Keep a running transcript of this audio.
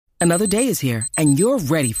Another day is here, and you're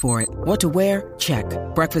ready for it. What to wear? Check.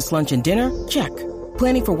 Breakfast, lunch, and dinner? Check.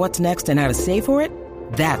 Planning for what's next and how to save for it?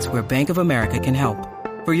 That's where Bank of America can help.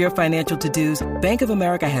 For your financial to-dos, Bank of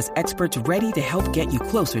America has experts ready to help get you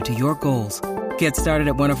closer to your goals. Get started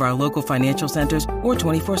at one of our local financial centers or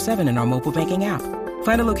 24/7 in our mobile banking app.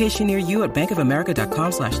 Find a location near you at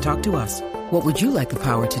bankofamerica.com/talktous. What would you like the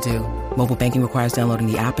power to do? Mobile banking requires downloading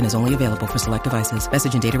the app and is only available for select devices.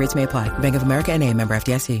 Message and data rates may apply. Bank of America N.A., member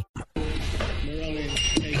FDIC.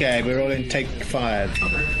 Okay, we're all in take 5.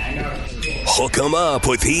 Hook 'em up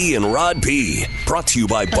with E and Rod P. Brought to you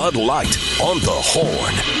by Bud Light on the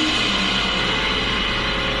Horn.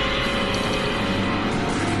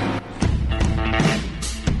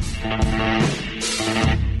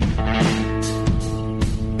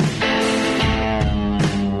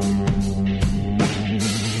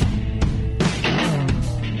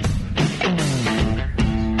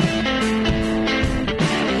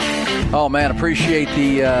 Oh, man, appreciate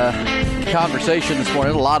the conversation this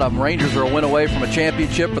morning. A lot of them. Rangers are a win away from a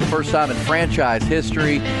championship for the first time in franchise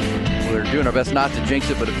history. We're doing our best not to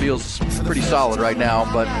jinx it, but it feels pretty solid right now.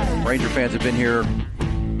 But Ranger fans have been here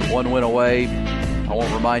one win away. I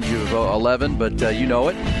won't remind you of 11, but you know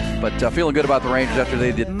it. But feeling good about the Rangers after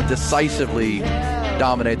they did decisively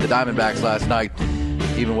dominate the Diamondbacks last night,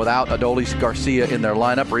 even without Adolis Garcia in their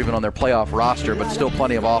lineup or even on their playoff roster, but still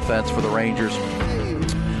plenty of offense for the Rangers.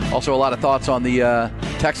 Also, a lot of thoughts on the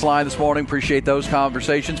text line this morning. Appreciate those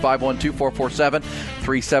conversations.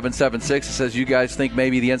 512-447-3776. It says you guys think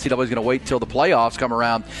maybe the NCAA is going to wait till the playoffs come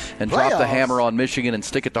around and drop the hammer on Michigan and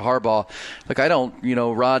stick it to Harbaugh. Look, I don't,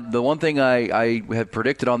 Rod, the one thing I have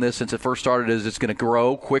predicted on this since it first started is it's going to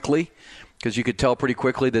grow quickly. Because you could tell pretty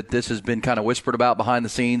quickly that this has been kind of whispered about behind the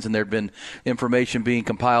scenes, and there'd been information being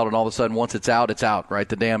compiled, and all of a sudden, once it's out, right?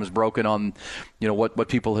 The dam is broken on, what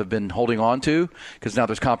people have been holding on to, because now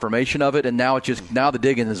there's confirmation of it, and now the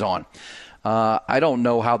digging is on. I don't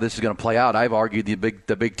know how this is going to play out. I've argued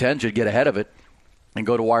the Big Ten should get ahead of it and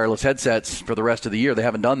go to wireless headsets for the rest of the year. They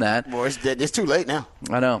haven't done that. Well, it's too late now.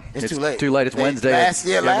 I know. It's too late. Too late. It's Wednesday.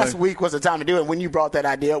 Last week was the time to do it when you brought that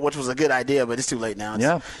idea, which was a good idea, but it's too late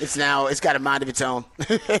now. It's got a mind of its own.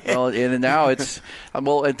 Well, and now it's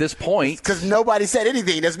at this point. Because nobody said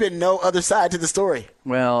anything. There's been no other side to the story.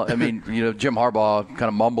 Well, I mean, Jim Harbaugh kind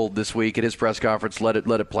of mumbled this week at his press conference, let it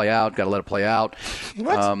play out, got to let it play out.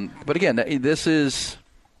 What? But again, this is.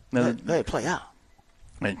 Let it play out.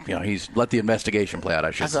 And, he's let the investigation play out,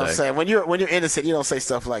 I should say. That's what I'm saying. When you're innocent, you don't say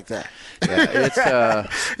stuff like that. Yeah, it's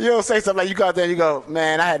you don't say something like you go out there and you go,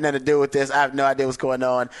 man, I had nothing to do with this. I have no idea what's going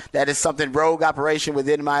on. That is something rogue operation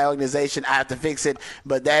within my organization. I have to fix it,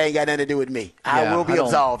 but that ain't got nothing to do with me. I will be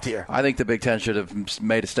absolved here. I think the Big Ten should have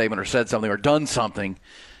made a statement or said something or done something.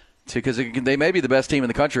 Because they may be the best team in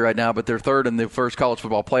the country right now, but they're third in the first college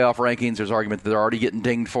football playoff rankings. There's argument that they're already getting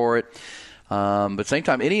dinged for it. But at the same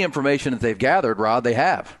time, any information that they've gathered, Rod, they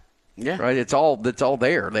have. Yeah. Right. It's all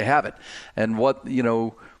there. They have it. And what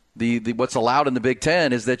what's allowed in the Big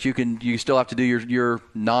Ten is that you still have to do your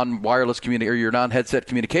non-wireless or your non-headset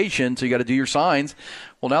communication. So you got to do your signs.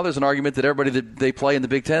 Well, now there's an argument that everybody that they play in the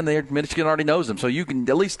Big Ten, Michigan already knows them. So you can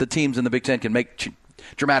at least the teams in the Big Ten can make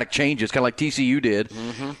dramatic changes, kind of like TCU did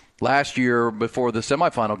last year before the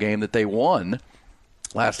semifinal game that they won.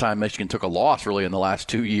 Last time Michigan took a loss, really, in the last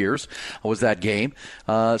 2 years was that game.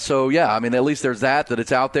 At least there's that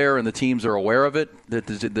it's out there and the teams are aware of it,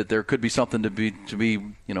 that there could be something to be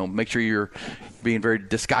make sure you're being very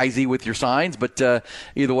disguisey with your signs. But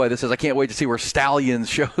either way, this says, I can't wait to see where Stallions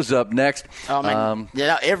shows up next. Oh, man.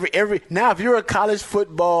 Now, if you're a college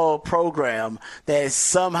football program that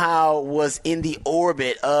somehow was in the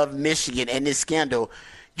orbit of Michigan and this scandal,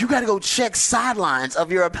 you got to go check sidelines of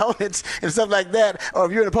your opponents and stuff like that. Or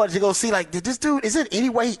if you're an opponent, you go see, did this dude, is it any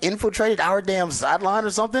way he infiltrated our damn sideline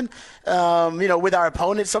or something? With our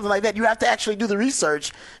opponents, something like that. You have to actually do the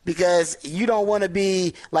research because you don't want to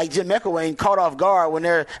be like Jim McElwain caught off guard when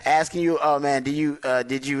they're asking you, oh, man, did you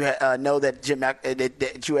know that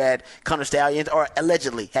that you had Connor Stallions or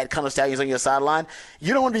allegedly had Connor Stallions on your sideline?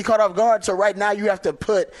 You don't want to be caught off guard. So right now you have to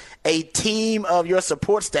put a team of your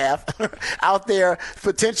support staff out there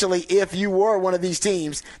potentially if you were one of these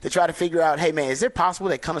teams to try to figure out, hey, man, is it possible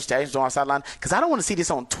that Connor Stallions is on our sideline? Because I don't want to see this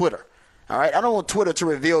on Twitter. All right? I don't want Twitter to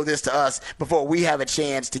reveal this to us before we have a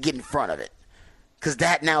chance to get in front of it. Because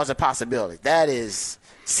that now is a possibility. That is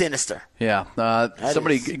sinister. Yeah.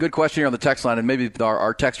 Good question here on the text line, and maybe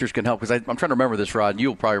our texters can help because I'm trying to remember this, Rod, and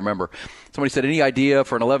you'll probably remember. Somebody said, any idea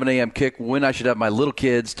for an 11 a.m. kick when I should have my little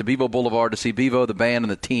kids to Bevo Boulevard to see Bevo, the band,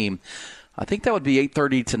 and the team? I think that would be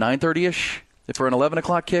 8:30 to 9:30-ish. For an 11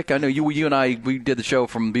 o'clock kick? I know you and I, we did the show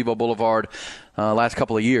from Bevo Boulevard last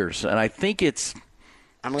couple of years, and I think it's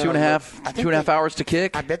two and a half hours to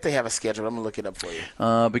kick. I bet they have a schedule. I'm going to look it up for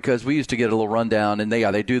you. Because we used to get a little rundown, and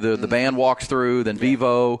they do the band walks through, then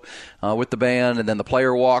Bevo with the band, and then the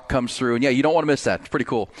player walk comes through. And, you don't want to miss that. It's pretty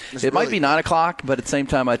cool. It might be 9 o'clock, but at the same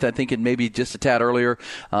time, I think it may be just a tad earlier.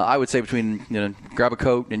 I would say grab a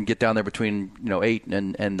coat and get down there between 8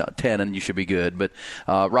 and 10, and you should be good. But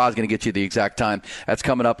Rod's going to get you the exact time. That's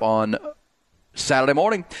coming up on Saturday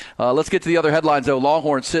morning. Let's get to the other headlines, though.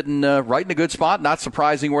 Longhorns sitting right in a good spot. Not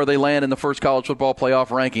surprising where they land in the first college football playoff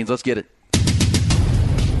rankings. Let's get it.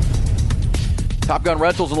 Top Gun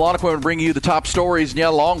Rentals and Lawn Equipment bring you the top stories.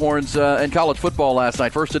 Longhorns and college football last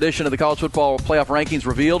night. First edition of the college football playoff rankings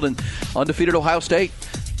revealed, and undefeated Ohio State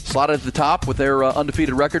slotted at the top with their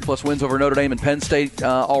undefeated record, plus wins over Notre Dame and Penn State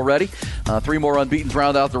already. 3 more unbeatens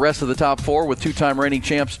round out the rest of the top 4, with 2-time reigning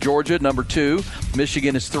champs Georgia, number 2.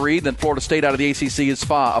 Michigan is 3. Then Florida State out of the ACC is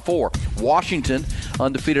 4. Washington,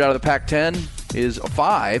 undefeated out of the Pac-10, is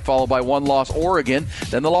 5, followed by 1-loss Oregon.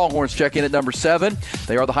 Then the Longhorns check in at number 7.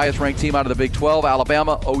 They are the highest-ranked team out of the Big 12.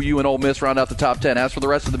 Alabama, OU, and Ole Miss round out the top 10. As for the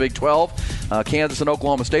rest of the Big 12, Kansas and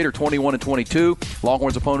Oklahoma State are 21 and 22.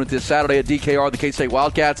 Longhorns' opponent this Saturday at DKR, the K-State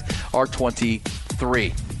Wildcats, are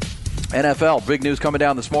 23. NFL, big news coming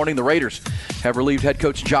down this morning. The Raiders have relieved head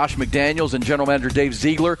coach Josh McDaniels and general manager Dave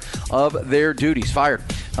Ziegler of their duties. Fired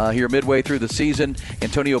here midway through the season.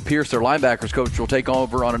 Antonio Pierce, their linebackers coach, will take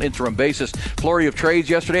over on an interim basis. Flurry of trades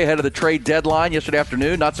yesterday ahead of the trade deadline yesterday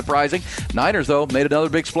afternoon. Not surprising. Niners, though, made another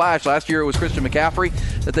big splash. Last year it was Christian McCaffrey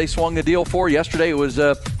that they swung the deal for. Yesterday it was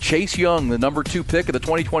Chase Young, the number 2 pick of the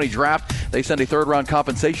 2020 draft. They sent a third-round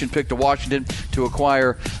compensation pick to Washington to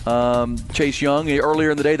acquire Chase Young.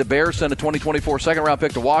 Earlier in the day, the Bears sent a 2024 second-round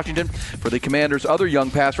pick to Washington for the Commanders' other young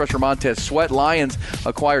pass rusher, Montez Sweat. Lions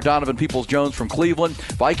acquired Donovan Peoples-Jones from Cleveland.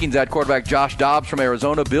 Vikings add quarterback Josh Dobbs from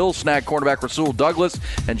Arizona. Bills snagged cornerback Rasul Douglas.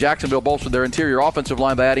 And Jacksonville bolstered their interior offensive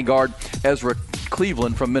line by adding guard Ezra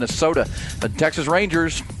Cleveland from Minnesota. The Texas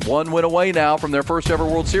Rangers, 1 win away now from their first ever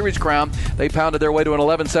World Series crown. They pounded their way to an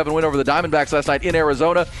 11-7 win over the Diamondbacks last night in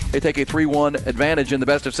Arizona. They take a 3-1 advantage in the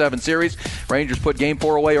best-of-7 series. Rangers put Game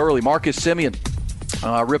 4 away early. Marcus Semien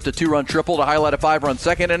ripped a 2-run triple to highlight a 5-run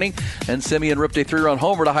second inning, and Semien ripped a 3-run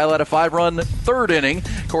homer to highlight a 5-run third inning.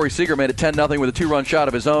 Corey Seager made it 10-0 with a 2-run shot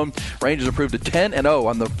of his own. Rangers improved to 10-0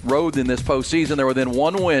 on the road in this postseason. They're within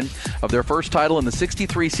 1 win of their first title in the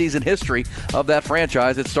 63-season history of that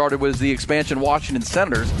franchise. It started with the expansion Washington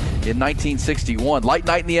Senators in 1961. Light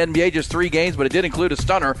night in the NBA, just 3 games, but it did include a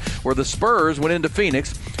stunner where the Spurs went into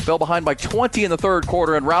Phoenix, fell behind by 20 in the third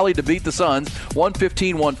quarter, and rallied to beat the Suns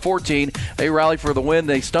 115-114. They rallied for the win.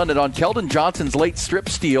 They stunned it on Keldon Johnson's late strip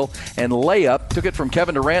steal and layup. Took it from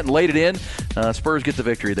Kevin Durant and laid it in. Spurs get the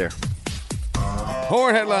victory there.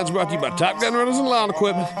 Horn Headlines brought to you by Top Gun Rentals and Lawn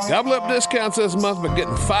Equipment. Gobble up discounts this month by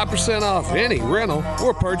getting 5% off any rental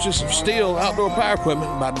or purchase of Steel outdoor power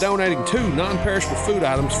equipment by donating 2 non-perishable food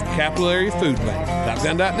items for Capital Area Food Bank.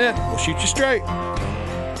 TopGun.net. We'll shoot you straight.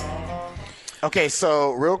 Okay,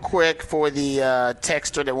 so real quick for the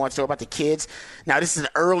texter that wants to know about the kids. Now, this is an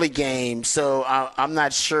early game, so I'm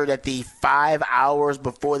not sure that the 5 hours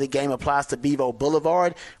before the game applies to Bevo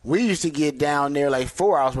Boulevard. We used to get down there like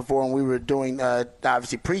 4 hours before when we were doing,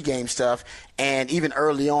 obviously, pregame stuff. And even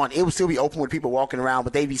early on, it would still be open with people walking around,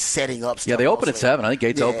 but they'd be setting up stuff. Yeah, they open at 7. I think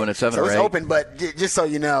gates open at 7 so or 8. It's open, but just so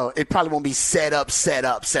you know, it probably won't be set up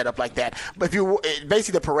like that. But if you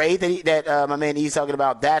basically the parade that my man E's talking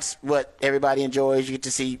about, that's what everybody enjoys. You get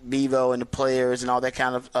to see Bevo and the players and all that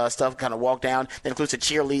kind of stuff kind of walk down. That includes the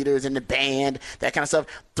cheerleaders and the band, that kind of stuff.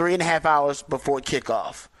 3.5 hours before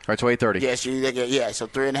kickoff. All right, so 8:30. Yes, so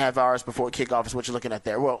 3.5 hours before kickoff is what you're looking at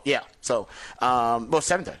there. Well, yeah, so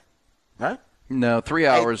 7:30, right? No, 3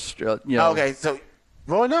 hours. Okay, so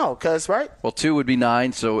no, because right. Well, 2 would be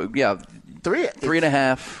 9, so yeah.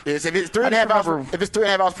 3.5. If it's 3.5 hours, if it's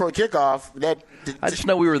 3.5 hours before kickoff, I just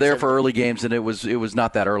know we were there for early games, and it was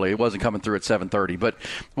not that early. It wasn't coming through at 7:30, but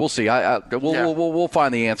we'll see. We'll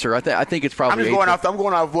find the answer. I think it's probably. I'm going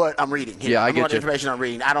off what I'm reading. Yeah, I get you. The information I'm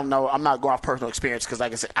reading. I don't know. I'm not going off personal experience because,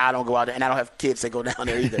 like I said, I don't go out there, and I don't have kids that go down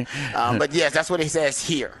there either. But yes, that's what it says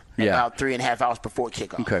here. Yeah. About 3.5 hours before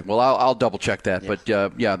kickoff. Okay. Well, I'll double check that, but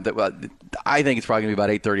I think it's probably going to be about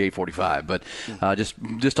 8:30, 8:45. But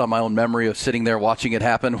just on my own memory of sitting there watching it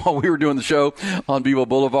happen while we were doing the show on Bevo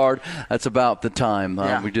Boulevard, that's about the time.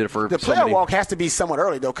 We did it for the player walk has to be somewhat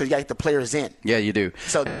early though because you got to get the players in. Yeah, you do.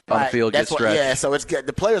 So on the field, get stretched. Yeah, so it's good.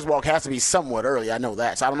 The players walk has to be somewhat early. I know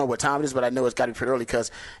that. So I don't know what time it is, but I know it's got to be pretty early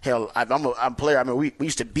because hell, I'm a player. I mean, we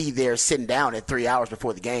used to be there sitting down at 3 hours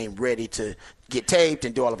before the game, ready to get taped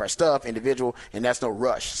and do all of our stuff individual, and that's no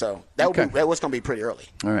rush. So that was going to be pretty early.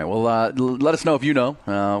 All right. Well, let us know if you know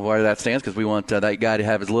where that stands, because we want that guy to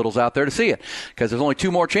have his littles out there to see it, because there's only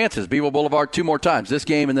 2 more chances. Beaver Boulevard 2 more times. This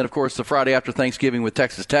game, and then, of course, the Friday after Thanksgiving with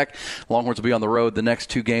Texas Tech. Longhorns will be on the road the next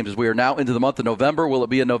 2 games as we are now into the month of November. Will it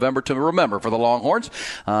be in November to remember for the Longhorns?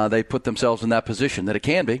 They put themselves in that position that it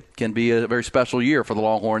can be a very special year for the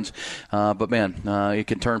Longhorns. But, man, it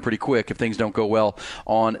can turn pretty quick if things don't go well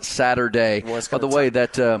on Saturday. By the way,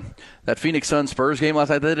 that Phoenix Suns Spurs game last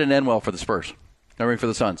night, that didn't end well for the Spurs. I mean, for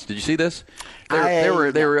the Suns. Did you see this? They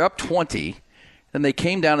were up 20, and they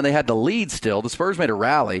came down and they had the lead still. The Spurs made a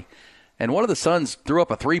rally, and one of the Suns threw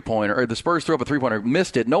up a three-pointer, or the Spurs threw up a three-pointer,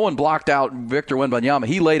 missed it. No one blocked out Victor Wembanyama.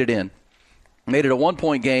 He laid it in. Made it a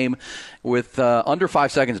 1-point game with under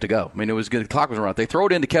 5 seconds to go. I mean, it was good. The clock was running. They throw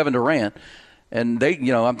it into Kevin Durant. And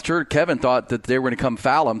I'm sure Kevin thought that they were going to come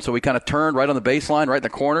foul him, so he kind of turned right on the baseline, right in the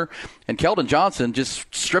corner, and Keldon Johnson just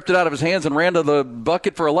stripped it out of his hands and ran to the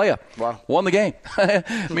bucket for a layup. Wow. Won the game. I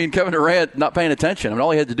mean, Kevin Durant not paying attention. I mean,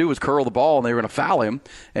 all he had to do was curl the ball, and they were going to foul him,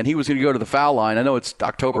 and he was going to go to the foul line. I know it's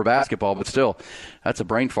October basketball, but still, that's a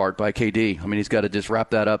brain fart by KD. I mean, he's got to just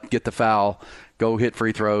wrap that up, get the foul, go hit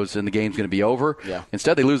free throws, and the game's going to be over. Yeah.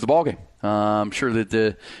 Instead, they lose the ball game. I'm sure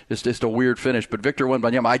that it's just a weird finish. But Victor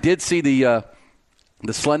Wembanyama, I did see the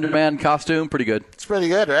Slender Man costume, pretty good. It's pretty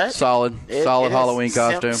good, right? Solid Halloween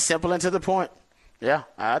costume. Simple and to the point. Yeah,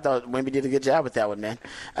 I thought Wemby did a good job with that one, man.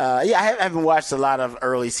 I haven't watched a lot of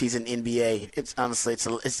early season NBA. It's honestly,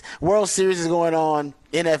 it's World Series is going on,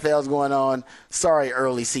 NFL is going on. Sorry,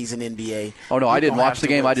 early season NBA. Oh no, I didn't watch the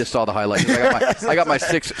game. I just saw the highlights. I got my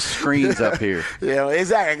 6 screens up here. Yeah,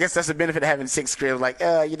 exactly. I guess that's the benefit of having 6 screens. Like,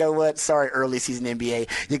 you know what? Sorry, early season NBA.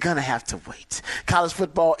 You're gonna have to wait. College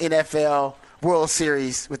football, NFL. World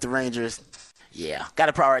Series with the Rangers, yeah, got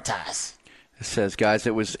to prioritize. It says, guys,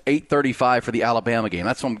 it was 8:35 for the Alabama game.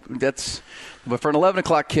 But for an 11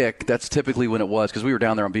 o'clock kick, that's typically when it was, because we were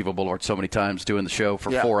down there on Beaver Boulevard so many times doing the show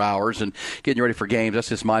for 4 hours and getting ready for games. That's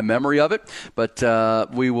just my memory of it. But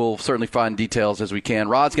we will certainly find details as we can.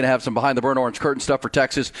 Rod's going to have some behind the burnt orange curtain stuff for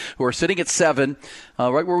Texas, who are sitting at 7,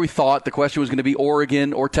 right where we thought. The question was going to be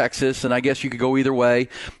Oregon or Texas, and I guess you could go either way.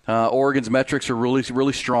 Oregon's metrics are really,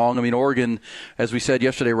 really strong. I mean, Oregon, as we said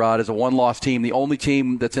yesterday, Rod, is a one-loss team. The only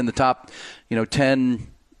team that's in the top 10.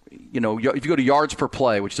 If you go to yards per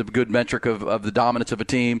play, which is a good metric of the dominance of a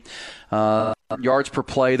team, yards per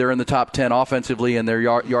play, they're in the top 10 offensively, and their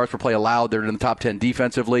yards per play allowed, they're in the top 10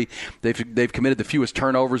 defensively. They've committed the fewest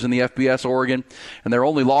turnovers in the FBS, Oregon, and their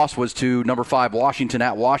only loss was to number 5 Washington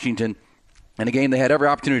at Washington. In a game they had every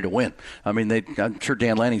opportunity to win. I mean, I'm sure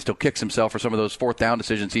Dan Lanning still kicks himself for some of those 4th down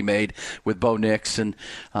decisions he made with Bo Nix and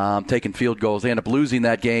taking field goals. They end up losing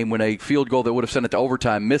that game when a field goal that would have sent it to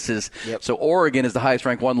overtime misses. Yep. So Oregon is the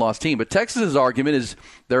highest-ranked one-loss team. But Texas's argument is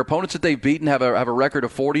their opponents that they've beaten have a record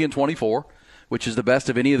of 40-24, which is the best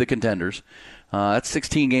of any of the contenders. That's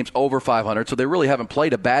 16 games over 500, so they really haven't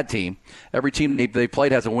played a bad team. Every team they've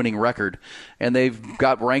played has a winning record, and they've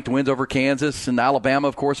got ranked wins over Kansas and Alabama,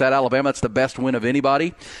 of course. At Alabama, that's the best win of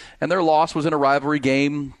anybody. And their loss was in a rivalry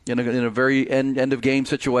game, in a very end-of-game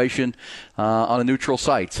situation on a neutral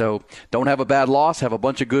site. So don't have a bad loss, have a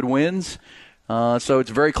bunch of good wins. So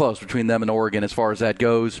it's very close between them and Oregon as far as that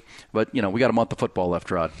goes. But, we got a month of football left,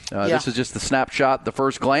 Rod. This is just the snapshot, the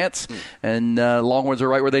first glance, and Longhorns are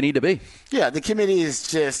right where they need to be. Yeah, the committee is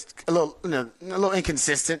just a little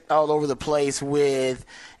inconsistent all over the place with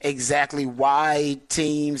exactly why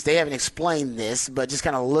teams, they haven't explained this, but just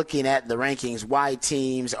kind of looking at the rankings, why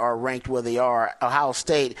teams are ranked where they are. Ohio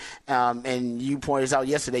State, and you pointed out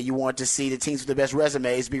yesterday, you want to see the teams with the best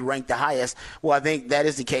resumes be ranked the highest. Well, I think that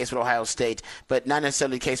is the case with Ohio State, but not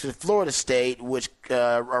necessarily the case with Florida State, which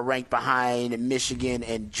are ranked behind Michigan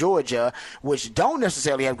and Georgia, which don't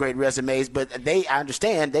necessarily have great resumes, but I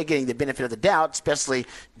understand they're getting the benefit of the doubt, especially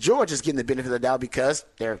Georgia's getting the benefit of the doubt because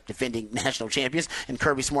they're defending national champions, and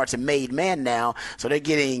Kirby Smart's a made man now, so they're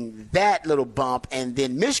getting that little bump, and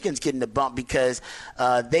then Michigan's getting the bump because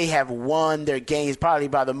they have won their games probably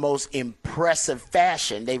by the most impressive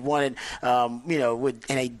fashion. They've won it,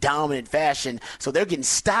 in a dominant fashion, so they're getting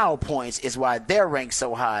style points is why they're ranked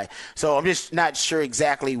so high. So I'm just not sure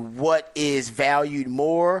exactly what is valued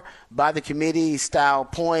more by the committee style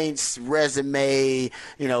points, resume,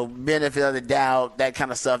 benefit of the doubt, that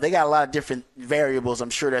kind of stuff. They got a lot of different variables I'm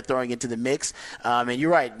sure they're throwing into the mix. And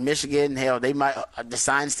you're right, Michigan, hell, they might the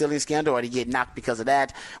sign stealing scandal or they get knocked because of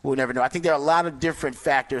that. We'll never know. I think there are a lot of different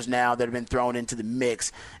factors now that have been thrown into the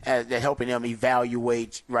mix that are helping them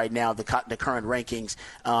evaluate right now the current rankings.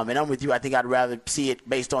 And I'm with you. I think I'd rather see it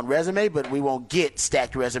based on resume, but we won't get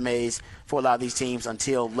stacked resumes for a lot of these teams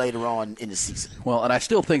until later on in the season. Well, and I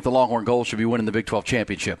still think the Longhorn goal should be winning the Big 12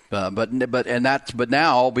 championship. But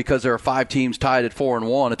now because there are 5 teams tied at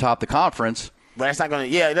 4-1 atop the conference. But that's not going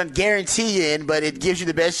to. Yeah, it doesn't guarantee you in, but it gives you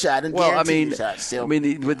the best shot.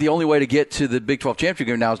 The only way to get to the Big 12 championship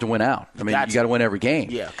game now is to win out. You got to win every game.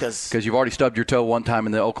 Yeah, because you've already stubbed your toe one time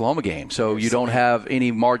in the Oklahoma game, so you don't have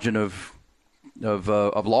any margin of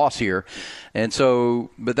loss here. And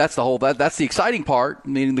so, but that's that's the exciting part.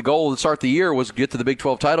 Meaning the goal to start the year was to get to the Big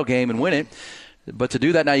 12 title game and win it. But to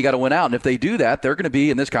do that now, you got to win out. And if they do that, they're going to be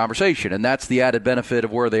in this conversation. And that's the added benefit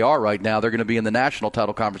of where they are right now. They're going to be in the national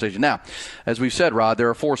title conversation. Now, as we've said, Rod, there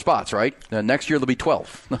are 4 spots, right? Next year, there'll be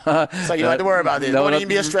 12. So you don't have to worry about this. It won't even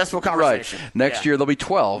be a stressful conversation. Right. Next year, there'll be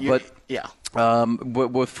 12.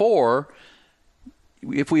 But with 4,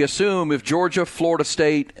 if we assume if Georgia, Florida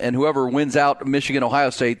State, and whoever wins out Michigan, Ohio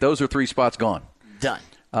State, those are 3 spots gone. Done.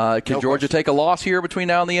 Can Georgia take a loss here between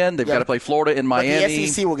now and the end? They've got to play Florida and Miami. But the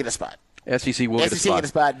SEC will get a spot. SEC will get a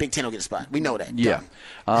spot. Big Ten will get a spot. We know that. Yeah.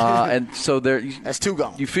 And so that's 2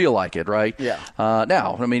 gone. You feel like it, right? Yeah.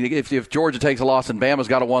 Now, I mean, if Georgia takes a loss and Bama's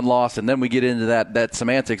got a 1 loss, and then we get into that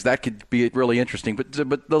semantics, that could be really interesting.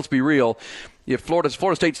 But let's be real. If Florida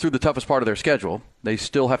State's through the toughest part of their schedule, they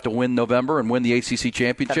still have to win November and win the ACC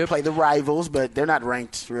championship. Got to play the rivals, but they're not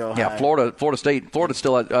ranked real high. Yeah, Florida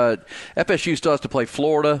still FSU still has to play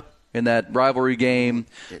Florida in that rivalry game,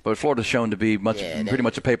 but Florida's shown to be pretty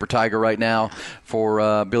much a paper tiger right now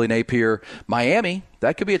for Billy Napier. Miami,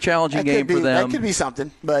 that could be a challenging game for them. That could be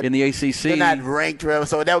something, but in the ACC, they're not ranked real,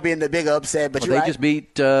 so that would be in the big upset. But they just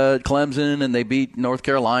beat Clemson and they beat North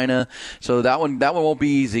Carolina, so that one won't be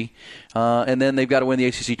easy. And then they've got to win the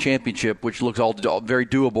ACC championship, which looks all very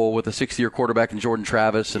doable with a 6th-year quarterback in Jordan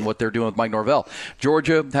Travis and what they're doing with Mike Norvell.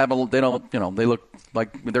 Georgia they look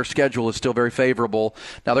like their schedule is still very favorable.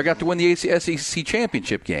 Now they're going to have to win the SEC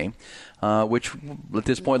championship game, which at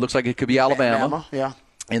this point looks like it could be Alabama. Yeah.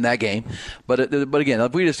 In that game. But again,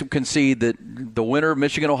 if we just concede that the winner of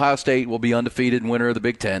Michigan, Ohio State will be undefeated and winner of the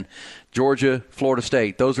Big Ten, Georgia, Florida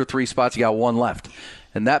State, those are 3 spots. You got 1 left.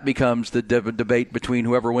 And that becomes the debate between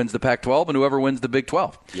whoever wins the Pac-12 and whoever wins the Big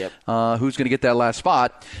 12. Yep. Who's going to get that last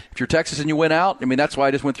spot? If you're Texas and you win out, I mean, that's why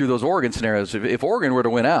I just went through those Oregon scenarios. If Oregon were to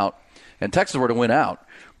win out and Texas were to win out,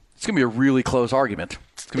 it's going to be a really close argument.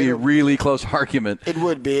 It's going to be a really close argument. It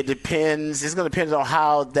would be. It depends. It's going to depend on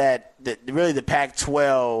how really the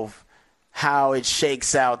Pac-12, how it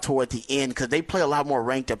shakes out toward the end, because they play a lot more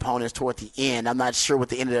ranked opponents toward the end. I'm not sure what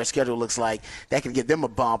the end of their schedule looks like. That could give them a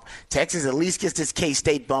bump. Texas at least gets this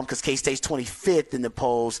K-State bump because K-State's 25th in the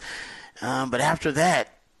polls. But after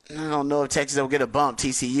that, I don't know if Texas will get a bump.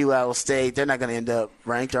 TCU, Iowa State, they're not going to end up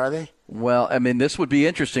ranked, are they? Well, I mean, this would be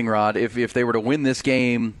interesting, Rod, if they were to win this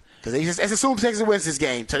game. Because let's assume Texas wins this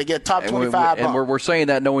game, so they get a top 25 bump. And we're saying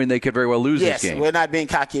that knowing they could very well lose this game. Yes, we're not being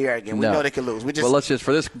cocky or arrogant. We know they could lose. Let's just,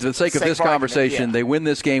 for the sake of this conversation, they win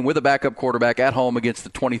this game with a backup quarterback at home against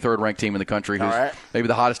the 23rd ranked team in the country, who's maybe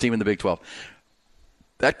the hottest team in the Big 12.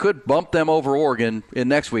 That could bump them over Oregon in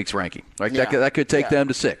next week's ranking. Right? Yeah. That could take them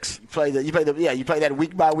to 6. You play that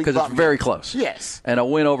week by week because it's very close. Yes, and a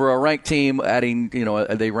win over a ranked team, adding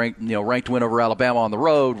ranked win over Alabama on the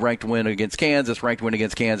road, ranked win against Kansas, ranked win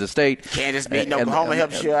against Kansas State. Kansas beating Oklahoma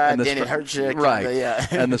helps you out, then it hurts you. Right,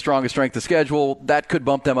 and the strongest strength of schedule that could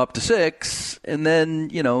bump them up to 6, and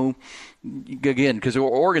then again, because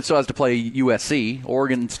Oregon still has to play USC.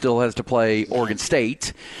 Oregon still has to play Oregon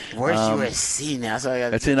State. Where's USC now?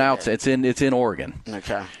 It's in Oregon.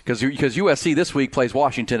 Okay. Because USC this week plays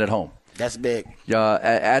Washington at home. That's big. In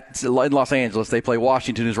Los Angeles, they play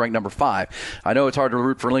Washington, who's ranked number 5. I know it's hard to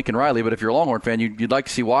root for Lincoln Riley, but if you're a Longhorn fan, you'd like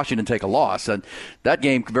to see Washington take a loss. And that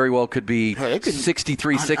game very well could be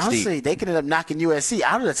 63-60. Honestly, they could end up knocking USC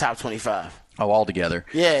out of the top 25. Oh, altogether.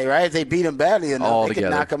 Yeah, right. If they beat them badly enough, they could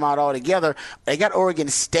knock them out altogether. They got Oregon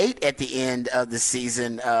State at the end of the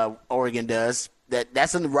season. Oregon does.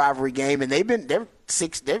 That's in the rivalry game, and they're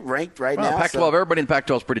 6. They're ranked right now. Pac-12. Everybody in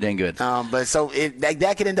Pac-12 is pretty dang good. But so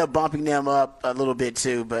that could end up bumping them up a little bit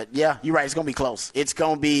too. But yeah, you're right. It's going to be close. It's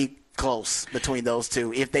going to be close between those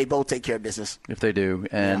two if they both take care of business. If they do.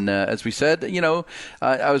 And as we said,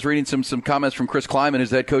 I was reading some comments from Chris Kleiman, who's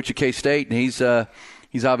the head coach at K-State, and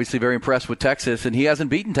he's obviously very impressed with Texas, and he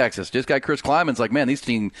hasn't beaten Texas. This guy, Chris Kleiman's like, man, these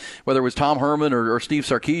teams, whether it was Tom Herman or Steve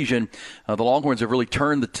Sarkisian, the Longhorns have really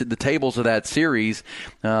turned the tables of that series.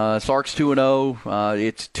 Sark's 2-0.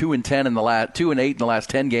 It's 2-10 in the last 2-8 in the last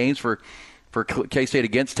 10 games for K-State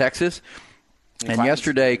against Texas. And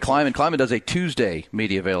yesterday, Kleiman does a Tuesday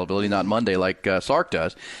media availability, not Monday like Sark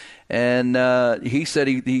does. And he said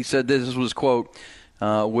this was quote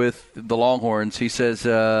with the Longhorns. He says,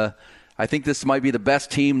 I think this might be the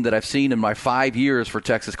best team that I've seen in my 5 years for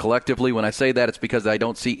Texas collectively. When I say that, it's because I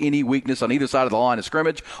don't see any weakness on either side of the line of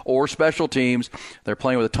scrimmage or special teams. They're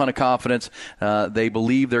playing with a ton of confidence. They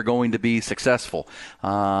believe they're going to be successful.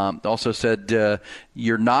 Also said,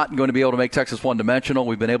 you're not going to be able to make Texas one-dimensional.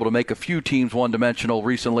 We've been able to make a few teams one-dimensional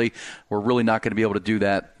recently. We're really not going to be able to do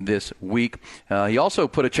that this week. He also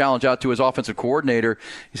put a challenge out to his offensive coordinator.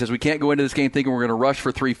 He says, we can't go into this game thinking we're going to rush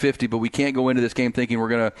for 350, but we can't go into this game thinking we're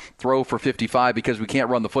going to throw for 55 because we can't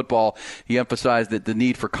run the football. He emphasized that the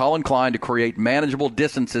need for Colin Klein to create manageable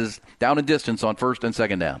distances, down and distance on first and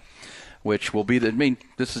second down, which will be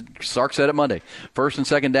this is Sark said it Monday. First and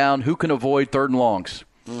second down, who can avoid third and longs?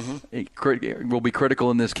 It will be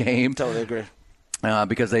critical in this game. Totally agree.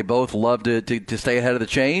 Because they both love to stay ahead of the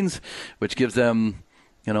chains, which gives them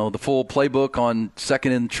the full playbook on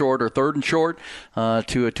second and short or third and short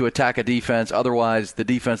to attack a defense. Otherwise, the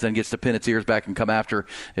defense then gets to pin its ears back and come after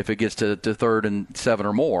if it gets to third and 7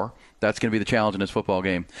 or more. That's going to be the challenge in this football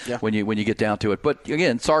game when you get down to it. But,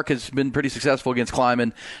 again, Sark has been pretty successful against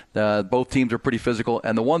Kleiman. Both teams are pretty physical.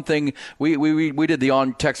 And the one thing, we did the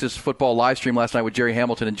On Texas Football live stream last night with Jerry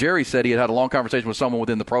Hamilton, and Jerry said he had a long conversation with someone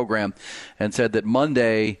within the program and said that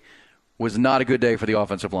Monday was not a good day for the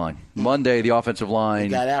offensive line. Monday, the offensive line.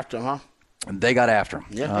 They got after him, huh? They got after him.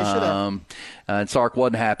 Yeah, they should have. And Sark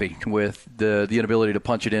wasn't happy with the inability to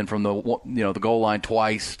punch it in from the goal line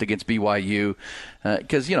twice against BYU.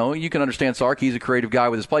 Because, you can understand Sark. He's a creative guy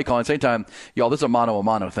with his play calling. At the same time, y'all, this is a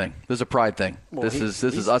mano-a-mano thing. This is a pride thing. Well, this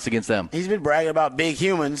is us against them. He's been bragging about big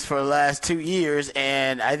humans for the last 2 years,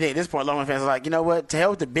 and I think at this point, Longhorn fans are like, you know what? To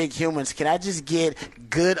hell with the big humans. Can I just get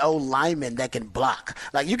good old linemen that can block?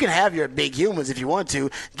 Like, you can have your big humans if you want to.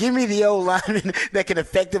 Give me the old linemen that can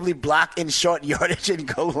effectively block in short yardage and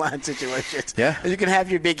goal line situations. Yeah. You can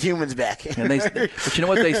have your big humans back. But you know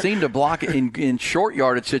what? They seem to block in short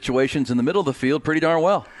yardage situations in the middle of the field pretty darn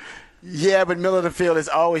well. Yeah, but middle of the field is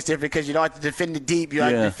always different because you don't have to defend the deep. You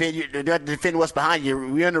don't have to defend what's behind you.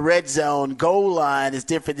 We're in the red zone. Goal line is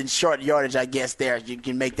different than short yardage, I guess, there. You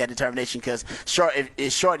can make that determination because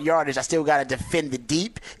short yardage, I still got to defend the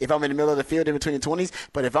deep if I'm in the middle of the field in between the 20s.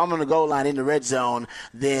 But if I'm on the goal line in the red zone,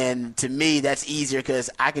 then to me that's easier because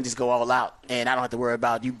I can just go all out, and I don't have to worry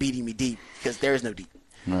about you beating me deep because there is no deep.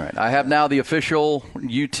 All right. I have now the official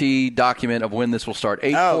UT document of when this will start.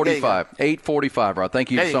 8:45. 8:45, Rod.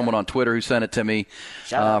 Thank you to someone on Twitter who sent it to me.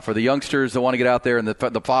 For the youngsters that want to get out there and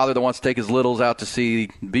the father that wants to take his littles out to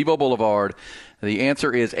see Bevo Boulevard, the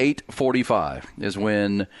answer is 8:45 is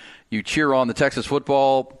when you cheer on the Texas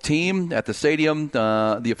football team at the stadium,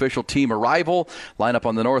 the official team arrival. Line up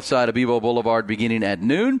on the north side of Bevo Boulevard beginning at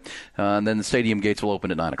noon, and then the stadium gates will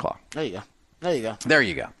open at 9 o'clock. There you go. There you go. There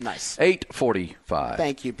you go. Nice. 8:45.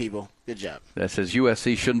 Thank you, people. Good job. That says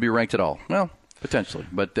USC shouldn't be ranked at all. Well, potentially.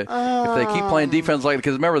 But if they keep playing defense like –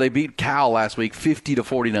 because remember, they beat Cal last week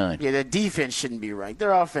 50-49. Yeah, their defense shouldn't be ranked.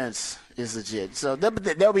 Their offense is legit. So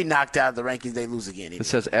they'll be knocked out of the rankings. They lose again. It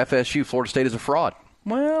says FSU, Florida State is a fraud.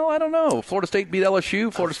 Well, I don't know. Florida State beat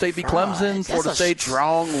LSU. Florida State beat Clemson. Florida State. That's a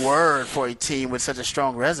strong word for a team with such a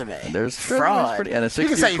strong resume. There's fraud. And a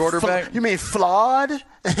 6-year quarterback. You mean flawed?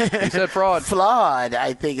 He said fraud. Flawed,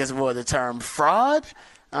 I think, is more the term. Fraud?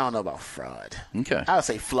 I don't know about fraud. Okay. I would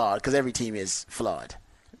say flawed because every team is flawed.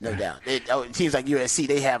 No doubt. Teams like USC,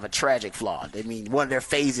 they have a tragic flaw. I mean, one of their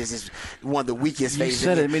phases is one of the weakest phases.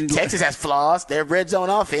 Said it. Texas has flaws. Their red zone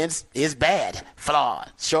offense is bad.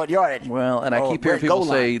 Flawed. Short yardage. Well, and I keep hearing people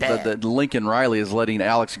say that Lincoln Riley is letting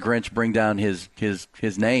Alex Grinch bring down his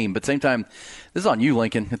name. But at the same time, this is on you,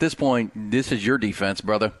 Lincoln. At this point, this is your defense,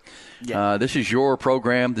 brother. Yeah. This is your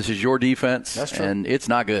program. This is your defense. That's true. And it's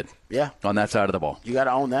not good on that side of the ball. You got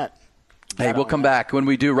to own that. Hey, we'll come back. When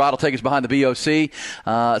we do, Rod will take us behind the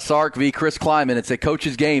BOC. Sark v. Chris Kleiman. It's a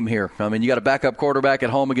coach's game here. I mean, you got a backup quarterback at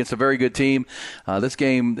home against a very good team. This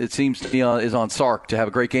game, it seems to be is on Sark to have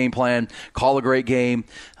a great game plan, call a great game,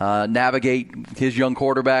 navigate his young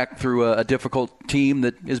quarterback through a difficult team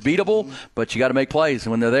that is beatable, but you got to make plays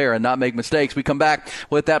when they're there and not make mistakes. We come back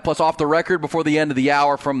with that plus off the record before the end of the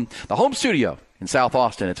hour from the home studio in South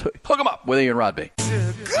Austin. It's Hook 'em Up with Ian Rodby.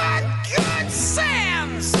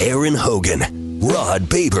 Aaron Hogan, Rod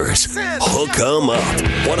Babers. Hook 'em up.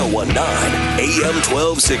 1019 AM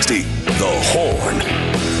 1260. The Horn.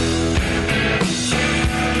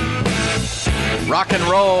 Rock and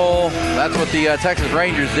roll. That's what the Texas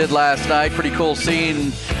Rangers did last night. Pretty cool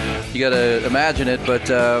scene. You got to imagine it. But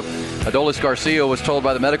Adolis Garcia was told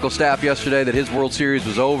by the medical staff yesterday that his World Series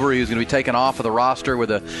was over. He was going to be taken off of the roster with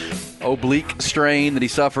a oblique strain that he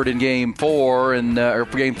suffered in Game 4 or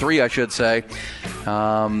Game 3, I should say.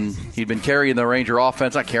 He'd been carrying the Ranger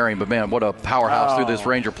offense, not carrying, but man, what a powerhouse through this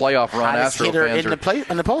Ranger playoff run. Astro fans in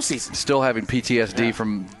the postseason, still having PTSD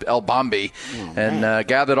from El Bombi, and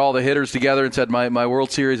gathered all the hitters together and said, "My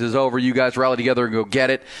World Series is over. You guys rally together and go get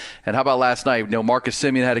it." And how about last night? Marcus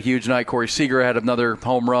Semien had a huge night. Corey Seager had another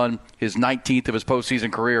home run, his 19th of his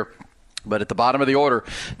postseason career. But at the bottom of the order,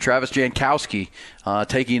 Travis Jankowski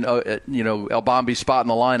taking El Bombi's spot in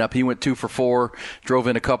the lineup. He went 2 for 4, drove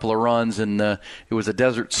in a couple of runs, and it was a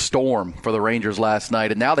desert storm for the Rangers last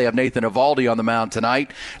night. And now they have Nathan Eovaldi on the mound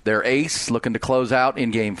tonight. Their ace, looking to close out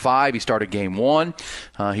in Game 5. He started Game 1.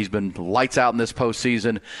 He's been lights out in this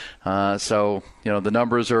postseason. So the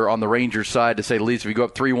numbers are on the Rangers' side, to say the least. If you go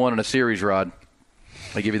up 3-1 in a series, Rod,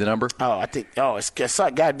 I give you the number? It's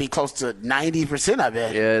got to be close to 90%, I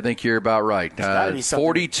bet. Yeah, I think you're about right.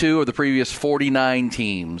 42 of the previous 49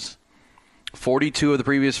 teams. 42 of the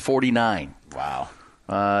previous 49. Wow.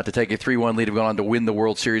 To take a 3-1 lead, have gone on to win the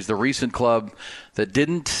World Series. The recent club that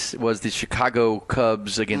didn't was the Chicago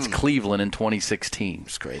Cubs against Cleveland in 2016.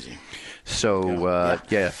 It's crazy. So,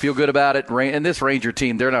 feel good about it. And this Ranger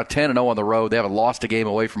team, they're now 10-0 on the road. They haven't lost a game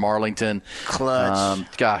away from Arlington.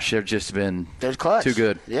 Clutch. They've just been clutch. Too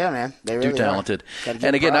good. Yeah, man. They really too talented.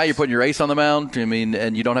 And again, now you're putting your ace on the mound. I mean,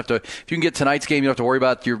 and you don't have to – if you can get tonight's game, you don't have to worry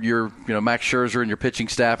about your Max Scherzer and your pitching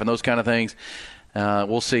staff and those kind of things.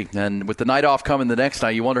 We'll see. And with the night off coming the next night,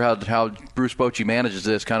 you wonder how Bruce Bochy manages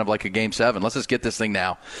this, kind of like a Game 7. Let's just get this thing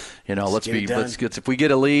now. If we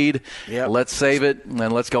get a lead, let's save it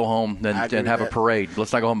and let's go home and have a parade.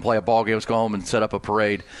 Let's not go home and play a ball game. Let's go home and set up a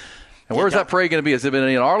parade. And where's that parade going to be? Is it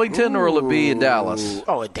in Arlington or will it be in Dallas?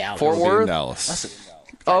 Oh, in Dallas. Fort Worth? In Dallas.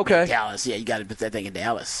 Okay. Dallas. Yeah, you got to put that thing in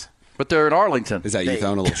Dallas. But they're in Arlington. Is that you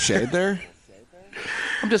throwing a little shade there?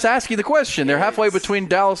 I'm just asking the question. They're halfway between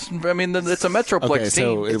Dallas. I mean, it's a Metroplex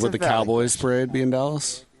team. Okay, so would the Cowboys parade be in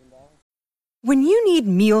Dallas? When you need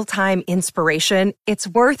mealtime inspiration, it's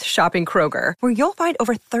worth shopping Kroger, where you'll find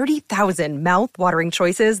over 30,000 mouth-watering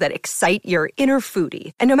choices that excite your inner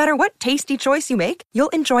foodie. And no matter what tasty choice you make, you'll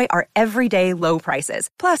enjoy our everyday low prices,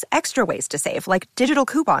 plus extra ways to save, like digital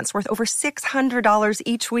coupons worth over $600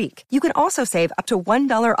 each week. You can also save up to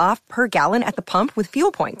 $1 off per gallon at the pump with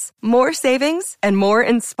fuel points. More savings and more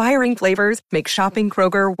inspiring flavors make shopping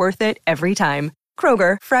Kroger worth it every time.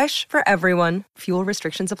 Kroger, fresh for everyone. Fuel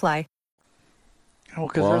restrictions apply. Well,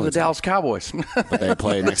 because they're the Dallas Cowboys. But they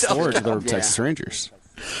play next door to the Texas Rangers.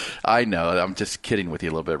 I know. I'm just kidding with you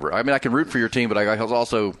a little bit. I mean, I can root for your team, but I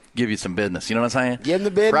also give you some business. You know what I'm saying? Give them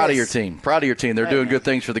the business. Proud of your team. They're doing good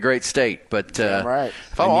things for the great state. But right.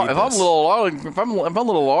 if I'm a little old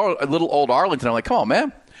Arlington, I'm like, come on,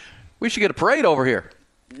 man, we should get a parade over here.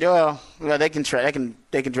 Well, they can try.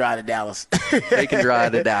 They can drive to Dallas. They can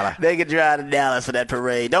drive to Dallas. They can drive to Dallas for that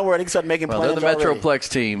parade. Don't worry, they can start making plans. They're the already. Metroplex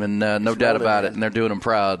team, and no doubt about it. And they're doing them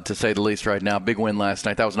proud, to say the least, right now. Big win last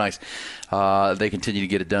night. That was nice. They continue to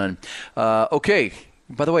get it done. Okay.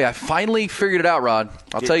 By the way, I finally figured it out, Rod.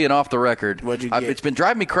 I'll tell you an off the record. What'd you get? It's been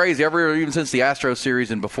driving me crazy even since the Astros series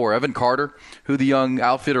and before. Evan Carter, who the young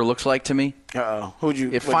outfitter looks like to me. Uh-oh.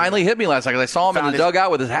 It finally hit me last night because I saw him in the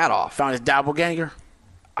dugout with his hat off. Found his doppelganger?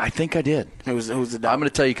 I think I did. Who's the doppelganger? I'm going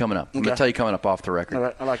to tell you coming up. I'm going to tell you coming up off the record. All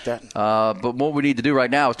right, I like that. But what we need to do right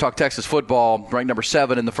now is talk Texas football, ranked number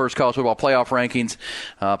 7 in the first college football playoff rankings,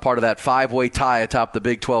 part of that 5-way tie atop the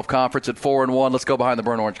Big 12 Conference at 4-1. Let's go behind the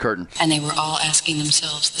burnt orange curtain. And they were all asking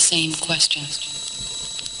themselves the same question.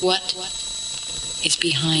 What is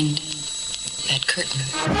behind that curtain?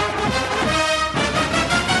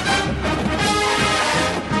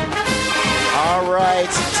 All right,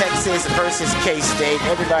 Texas versus K-State.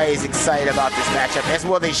 Everybody is excited about this matchup, as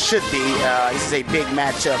well they should be. This is a big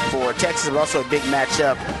matchup for Texas, but also a big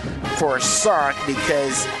matchup for Sark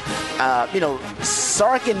because,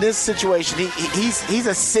 Sark in this situation, he's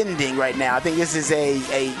ascending right now. I think this is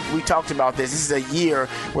we talked about this. This is a year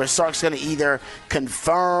where Sark's going to either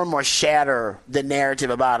confirm or shatter the narrative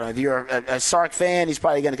about him. If you're a Sark fan, he's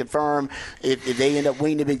probably going to confirm. If they end up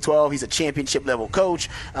winning the Big 12, he's a championship-level coach.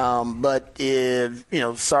 But if,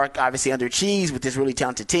 Sark obviously underachieves with this really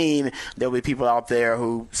talented team, there'll be people out there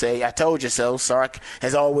who say, I told you so. Sark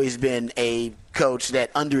has always been a coach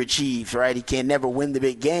that underachieves, right? He can never win the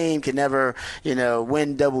big game, can never, win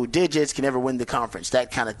win double digits can never win the conference,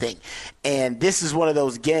 that kind of thing. And this is one of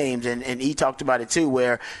those games, and he talked about it too,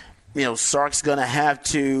 where Sark's going to have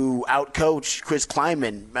to outcoach Chris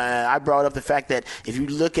Klieman. I brought up the fact that if you're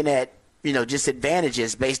looking at, just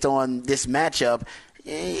advantages based on this matchup,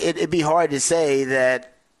 it'd be hard to say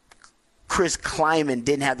that Chris Klieman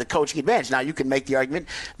didn't have the coaching advantage. Now, you can make the argument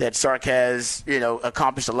that Sark has,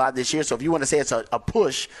 accomplished a lot this year. So if you want to say it's a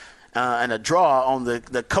push and a draw on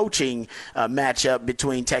the coaching matchup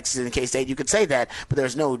between Texas and K-State, you could say that. But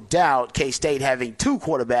there's no doubt K-State having two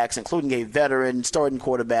quarterbacks, including a veteran starting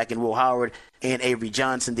quarterback in Will Howard and Avery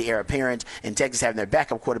Johnson, the heir apparent, and Texas having their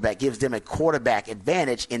backup quarterback gives them a quarterback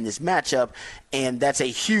advantage in this matchup, and that's a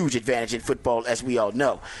huge advantage in football, as we all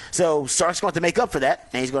know. So Sark's going to make up for that,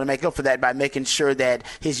 and he's going to make up for that by making sure that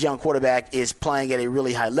his young quarterback is playing at a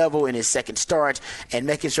really high level in his second start and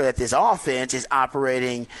making sure that this offense is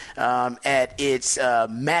operating at its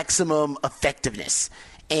maximum effectiveness.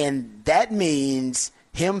 And that means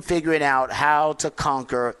him figuring out how to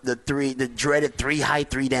conquer the dreaded 3 high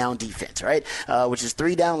 3 down defense, right? Which is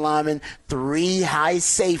 3 down linemen, 3 high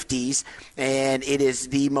safeties, and it is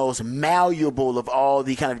the most malleable of all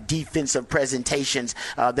the kind of defensive presentations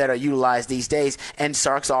that are utilized these days. And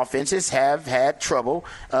Sark's offenses have had trouble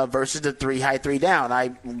versus the 3 high 3 down. I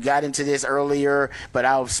got into this earlier, but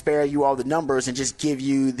I'll spare you all the numbers and just give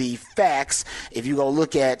you the facts. If you go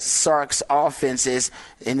look at Sark's offenses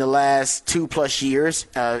in the last 2+ years,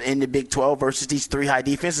 in the Big 12 versus these 3 high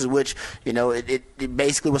defenses, which, it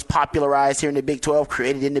basically was popularized here in the Big 12,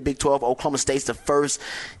 created in the Big 12. Oklahoma State's the first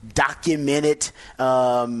documented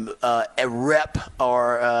a rep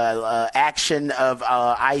or action of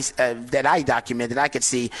that I documented, I could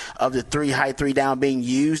see, of the 3 high 3 down being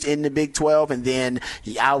used in the Big 12. And then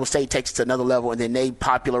Iowa State takes it to another level, and then they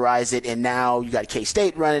popularize it. And now you got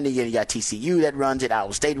K-State running it, you got TCU that runs it,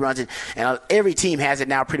 Iowa State runs it, and every team has it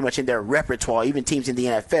now pretty much in their repertoire, even teams in the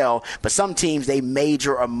NFL. But some teams, they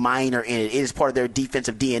major or minor in it. It is part of their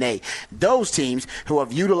defensive DNA. Those teams who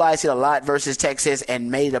have utilized it a lot versus Texas and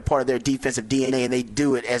made it a part of their defensive DNA, and they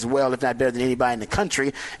do it as well, if not better than anybody in the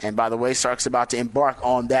country. And by the way, Sark's about to embark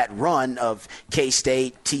on that run of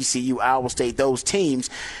K-State, TCU, Iowa State, those teams.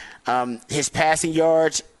 His passing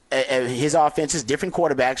yards, his offenses, different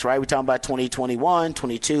quarterbacks, right? We're talking about 2021,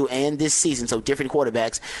 22, and this season, so different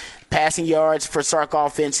quarterbacks. Passing yards for Sark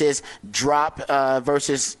offenses drop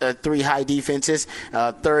versus 3 high defenses.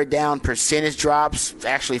 Third down percentage drops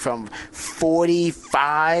actually from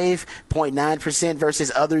 45.9% versus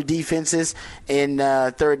other defenses in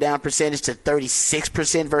third down percentage to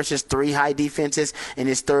 36% versus 3 high defenses in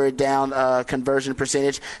his third down conversion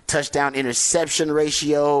percentage. Touchdown interception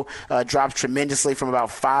ratio drops tremendously from about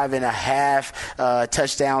 5.5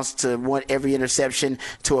 touchdowns to 1 every interception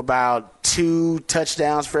to about 2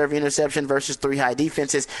 touchdowns for every interception versus 3 high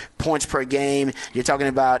defenses. Points per game, you're talking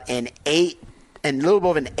about a little bit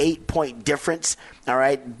of an 8-point difference, all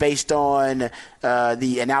right, based on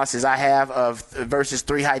the analysis I have of versus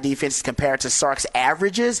 3 high defenses compared to Sark's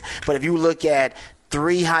averages. But if you look at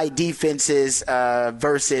 3 high defenses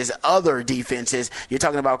versus other defenses, you're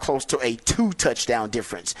talking about close to a 2 touchdown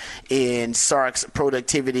difference in Sark's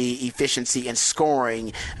productivity, efficiency, and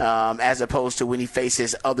scoring as opposed to when he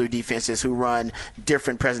faces other defenses who run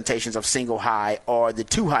different presentations of single high or the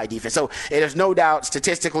 2 high defense. So there's no doubt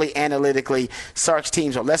statistically, analytically, Sark's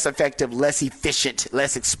teams are less effective, less efficient,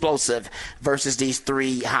 less explosive versus these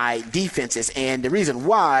 3 high defenses. And the reason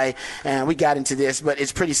why, and we got into this, but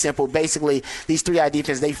it's pretty simple. Basically, these 3 high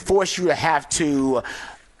defense, they force you to have to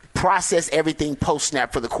process everything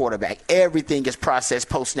post-snap for the quarterback. Everything is processed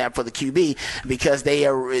post-snap for the QB because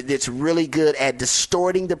it's really good at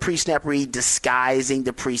distorting the pre-snap read, disguising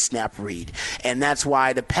the pre-snap read. And that's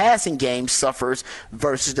why the passing game suffers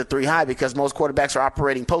versus the 3 high, because most quarterbacks are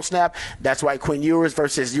operating post-snap. That's why Quinn Ewers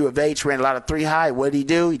versus U of H ran a lot of 3 high. What did he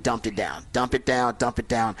do? He dumped it down. Dump it down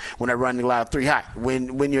when they're running a lot of 3 high.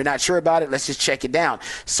 When you're not sure about it, let's just check it down.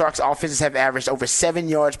 Sark's offenses have averaged over 7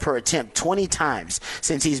 yards per attempt 20 times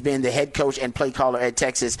since he's been the head coach and play caller at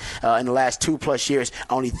Texas in the last 2+ years.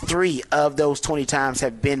 Only 3 of those 20 times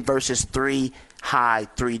have been versus 3 high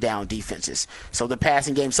 3 down defenses. So the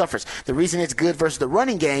passing game suffers. The reason it's good versus the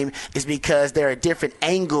running game is because there are different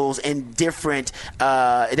angles and there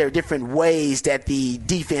are different ways that the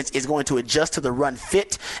defense is going to adjust to the run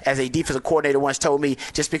fit. As a defensive coordinator once told me,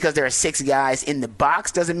 just because there are 6 guys in the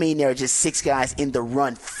box doesn't mean there are just 6 guys in the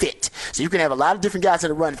run fit. So you can have a lot of different guys in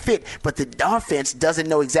the run fit, but the offense doesn't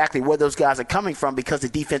know exactly where those guys are coming from because the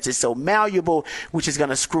defense is so malleable, which is going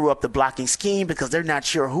to screw up the blocking scheme because they're not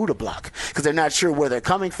sure who to block, because they're not not sure where they're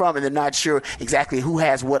coming from, and they're not sure exactly who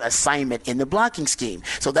has what assignment in the blocking scheme.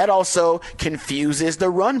 So that also confuses the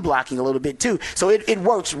run blocking a little bit too. So it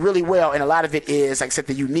works really well, and a lot of it is, like I said,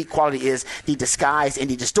 the unique quality is the disguise and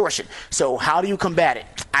the distortion. So how do you combat it?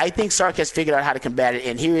 I think Sark has figured out how to combat it,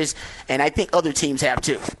 and I think other teams have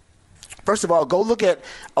too. First of all, go look at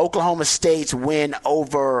Oklahoma State's win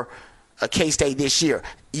over K-State this year.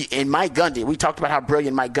 And Mike Gundy, we talked about how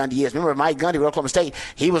brilliant Mike Gundy is. Remember Mike Gundy with Oklahoma State,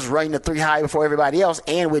 he was running the 3 high before everybody else.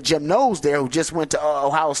 And with Jim Knowles there, who just went to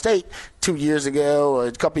Ohio State 2 years ago, or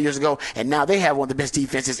a couple of years ago, and now they have one of the best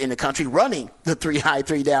defenses in the country running the 3 high,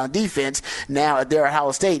 3 down defense now they're at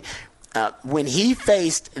Ohio State. When he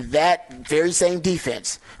faced that very same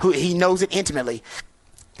defense, who he knows it intimately,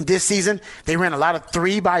 this season, they ran a lot of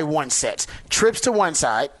 3-by-1 sets. Trips to one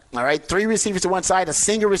side, all right, 3 receivers to one side, a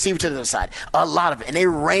single receiver to the other side. A lot of it. And they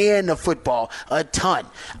ran the football a ton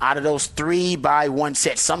out of those 3-by-1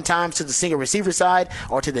 sets, sometimes to the single receiver side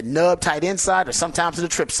or to the nub tight end side or sometimes to the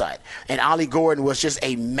trip side. And Ollie Gordon was just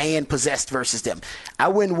a man-possessed versus them. I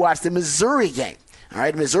went and watched the Missouri game. All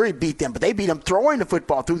right, Missouri beat them, but they beat them throwing the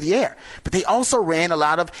football through the air. But they also ran a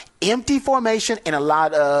lot of empty formation and a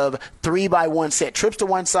lot of 3-by-1 set, trips to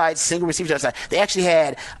one side, single receivers to the other side. They actually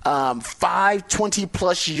had 5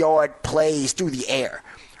 20-plus yard plays through the air,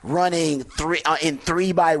 running in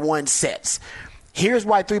 3-by-1 sets. Here's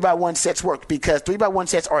why 3-by-1 sets work, because 3-by-1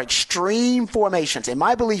 sets are extreme formations. And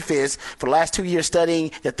my belief is, for the last 2 years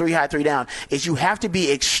studying the 3 high, 3 down, is you have to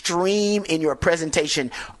be extreme in your presentation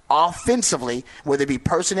offensively, whether it be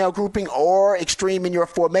personnel grouping or extreme in your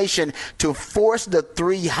formation, to force the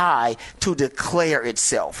 3 high to declare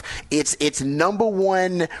itself. Its number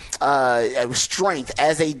one strength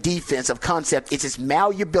as a defensive concept is its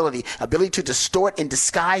malleability, ability to distort and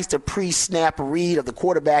disguise the pre-snap read of the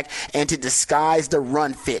quarterback and to disguise the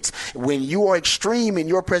run fits. When you are extreme in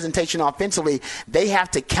your presentation offensively, they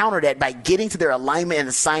have to counter that by getting to their alignment and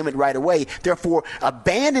assignment right away, therefore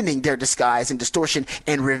abandoning their disguise and distortion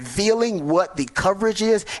and revealing what the coverage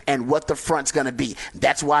is and what the front's going to be.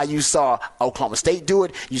 That's why you saw Oklahoma State do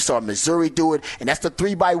it. You saw Missouri do it. And that's the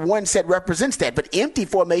 3-by-1 set represents that. But empty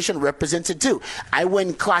formation represents it too. I went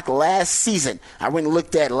and clocked last season. I went and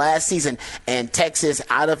looked at last season and Texas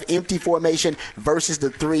out of empty formation versus the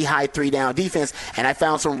 3 high, 3 down defense. And I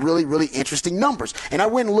found some really, really interesting numbers. And I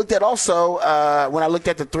went and looked at also, when I looked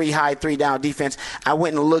at the 3 high, 3 down defense, I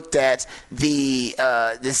went and looked at the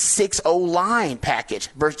 6-0 line package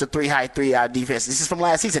versus the 3 high, 3 out defense. This is from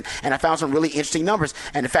last season, and I found some really interesting numbers.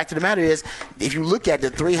 And the fact of the matter is, if you look at the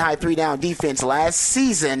 3 high, 3 down defense last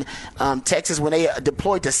season, Texas, when they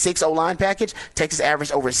deployed the 6-0 line package, Texas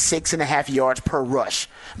averaged over 6.5 yards per rush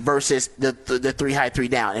versus the 3 high, 3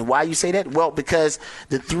 down. And why you say that? Well, because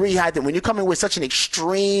the 3 high, when you're coming with such an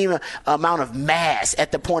extreme amount of mass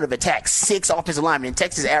at the point of attack, 6 offensive linemen, and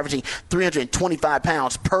Texas averaging 325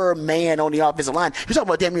 pounds per man on the offensive line, you're talking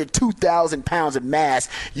about damn near 2,000 pounds of mass.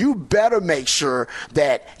 You better make sure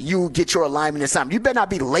that you get your alignment assignment. You better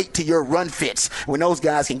not be late to your run fits when those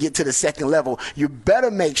guys can get to the second level. You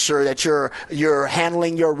better make sure that you're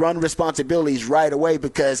handling your run responsibilities right away,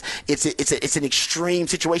 because it's an extreme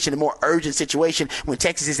situation, a more urgent situation when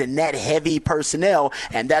Texas is in that heavy personnel.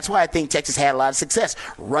 And that's why I think Texas had a lot of success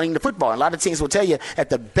running the football. And a lot of teams will tell you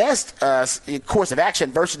that the best course of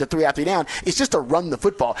action versus the 3 out, 3 down is just to run the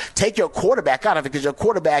football. Take your quarterback out of it, because your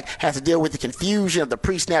quarterback has to deal with the confusion of the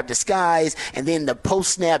pre-snap disguise and then the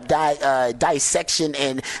post-snap dissection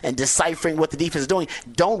and deciphering what the defense is doing.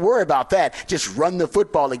 Don't worry about that. Just run the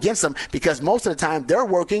football against them, because most of the time they're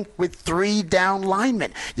working with 3 down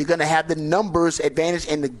linemen. You're going to have the numbers advantage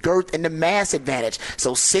and the girth and the mass advantage. So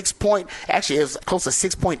it was close to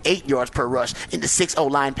 6.8 yards per rush in the 6-0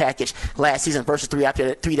 line package last season versus 3 out,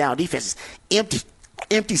 3 down defenses.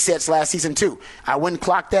 Empty sets last season too. I wouldn't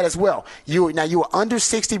clock that as well. You were under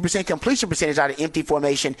 60% completion percentage out of empty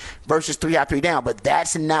formation versus 3 out, 3 down, but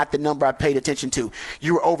that's not the number I paid attention to.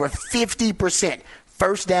 You were over 50%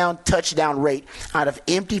 first down touchdown rate out of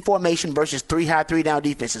empty formation versus 3 high, 3 down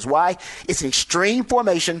defenses. Why? It's an extreme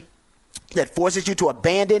formation that forces you to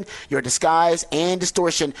abandon your disguise and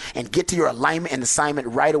distortion and get to your alignment and assignment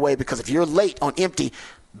right away, because if you're late on empty,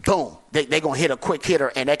 boom, they're going to hit a quick hitter,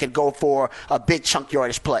 and that could go for a big chunk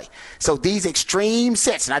yardage play. So these extreme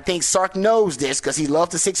sets, and I think Sark knows this because he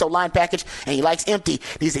loves the 6-0 line package and he likes empty,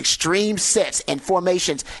 these extreme sets and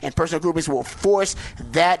formations and personal groupings will force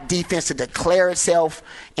that defense to declare itself,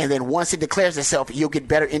 and then once it declares itself, you'll get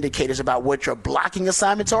better indicators about what your blocking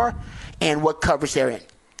assignments are and what coverage they're in.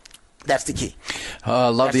 That's the key.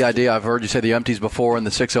 Love the idea. I've heard you say the empties before in the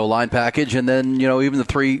 6-0 line package, and then even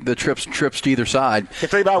the trips to either side. The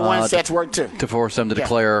 3x1 sets work too. To force them to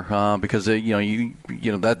declare because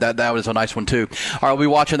that was a nice one too. All right, we'll be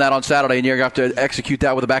watching that on Saturday, and you're going to have to execute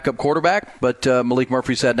that with a backup quarterback. But Malik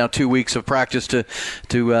Murphy said now 2 weeks of practice to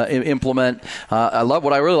implement. I love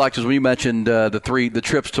what I really liked is when you mentioned the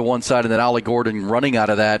trips to one side and then Ollie Gordon running out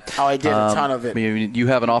of that. Oh, he did a ton of it. You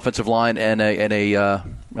have an offensive line and a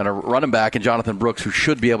running back in Jonathan Brooks who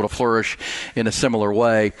should be able to flourish in a similar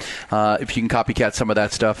way if you can copycat some of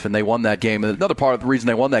that stuff. And they won that game. And another part of the reason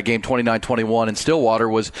they won that game 29-21 in Stillwater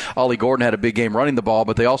was Ollie Gordon had a big game running the ball,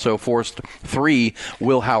 but they also forced 3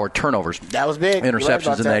 Will Howard turnovers. That was big.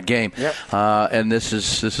 Interceptions in that game. Yep. And this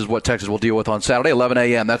is what Texas will deal with on Saturday, 11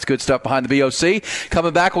 a.m. That's good stuff behind the BOC.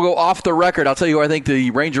 Coming back, we'll go off the record. I'll tell you who I think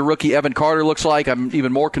the Ranger rookie Evan Carter looks like. I'm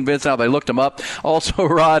even more convinced now that I looked him up. Also,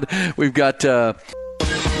 Rod, we've got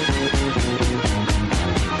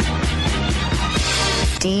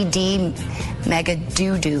DD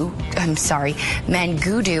Mangudu.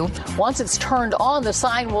 Once it's turned on, the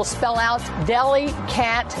sign will spell out Deli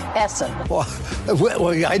Cat Essen. Well,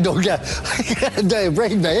 I don't get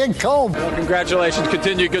break my income. Well, congratulations.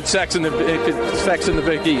 Continue good sex in the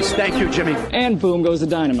Big East. Thank you, Jimmy. And boom goes the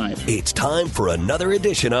dynamite. It's time for another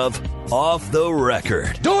edition of Off the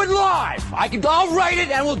Record. Do it live. I'll write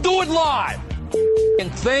it and we'll do it live.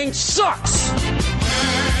 And thing sucks.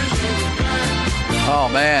 Oh,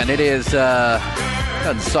 man, it is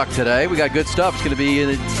doesn't suck today. We got good stuff. It's going to be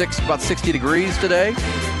about 60 degrees today.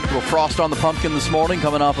 A little frost on the pumpkin this morning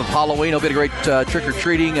coming off of Halloween. Hope you had a great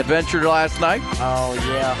trick-or-treating adventure last night. Oh,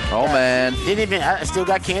 yeah. Oh, man. I still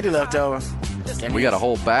got candy left over. We got a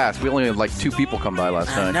whole bath. We only had like 2 people come by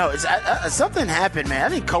last night. No, something happened, man. I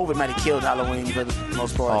think COVID might have killed Halloween for the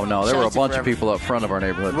most part. Oh, no. There were a bunch of people up front of our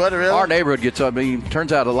neighborhood. What, really? Our neighborhood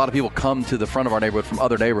turns out a lot of people come to the front of our neighborhood from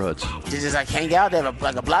other neighborhoods. They just like hang out? They have a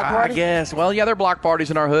block party? I guess. Well, yeah, there are block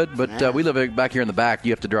parties in our hood, but we live back here in the back.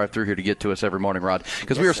 You have to drive through here to get to us every morning, Rod,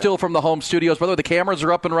 because we are still from the home studios. By the way, the cameras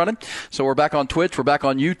are up and running, so we're back on Twitch. We're back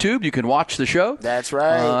on YouTube. You can watch the show. That's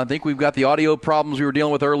right. I think we've got the audio problems we were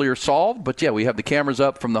dealing with earlier solved, but, yeah, we have the cameras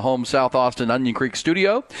up from the home South Austin Onion Creek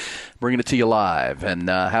studio, bringing it to you live and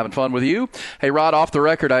having fun with you. Hey, Rod, off the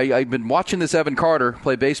record, I've been watching this Evan Carter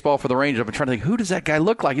play baseball for the Rangers. I've been trying to think, who does that guy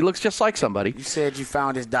look like? He looks just like somebody. You said you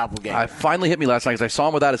found his doppelganger. I finally hit me last night because I saw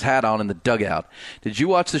him without his hat on in the dugout. Did you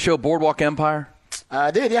watch the show Boardwalk Empire?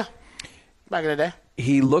 I did, yeah. Back in the day.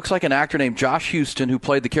 He looks like an actor named Josh Houston who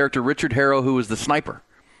played the character Richard Harrow, who was the sniper.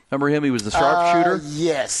 Remember him? He was the sharpshooter.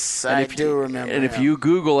 Yes, I do remember. And if you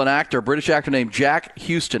Google an actor, a British actor named Jack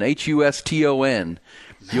Houston, Huston,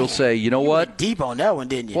 you'll say, you know what? Went deep on that one,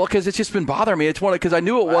 didn't you? Well, because it's just been bothering me. It's because I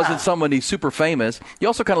knew it wasn't somebody super famous. He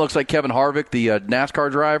also kind of looks like Kevin Harvick, the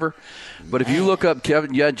NASCAR driver. But if you look up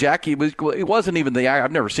Jack, he wasn't even the actor.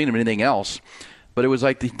 I've never seen him in anything else. But it was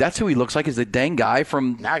like, that's who he looks like, is the dang guy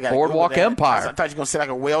from Boardwalk Empire. I thought you were going to say like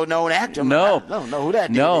a well-known actor. No. I don't know who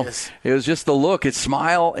that dude is. It was just the look, his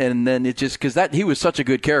smile, and then it just, because he was such a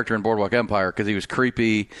good character in Boardwalk Empire because he was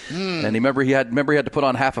creepy. And he had to put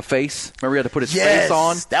on half a face. Remember he had to put his face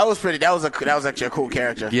on? That was pretty, that was actually a cool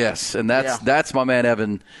character. Yes, and that's my man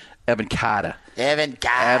Evan Carter. Evan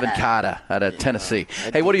Carter out of Tennessee.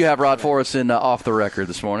 Hey, what do you have, Rod, for us in Off the Record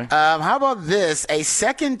this morning? How about this? A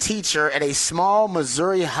second teacher at a small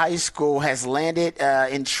Missouri high school has landed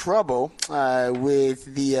in trouble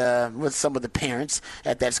with some of the parents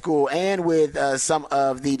at that school and with some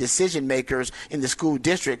of the decision makers in the school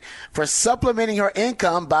district for supplementing her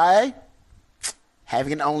income by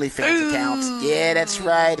having an OnlyFans account. Yeah, that's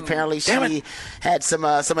right. Apparently she had some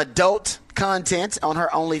adult content on her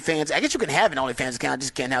OnlyFans. I guess you can have an OnlyFans account,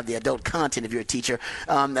 just can't have the adult content if you're a teacher.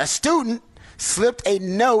 A student slipped a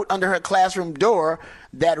note under her classroom door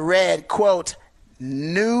that read, quote,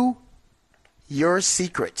 "Knew your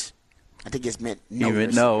secret." I think it's meant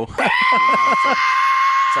no.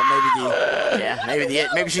 So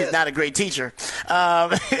maybe she's not a great teacher.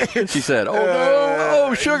 She said, "Oh no,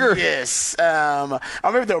 oh sugar." Yes. Or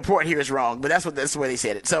maybe the report here is wrong, but that's the way they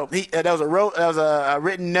said it. So that was a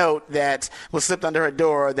written note that was slipped under her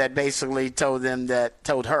door that basically told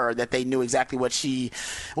her that they knew exactly what she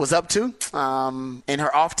was up to in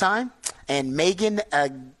her off time. And Megan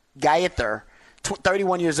Gaither,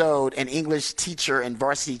 31 years old, an English teacher and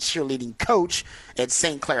varsity cheerleading coach at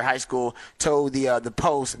St. Clair High School, told the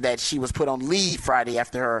Post that she was put on leave Friday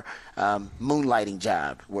after her moonlighting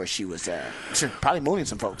job, where she was probably mooning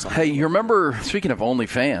some folks. Hey, you remember, speaking of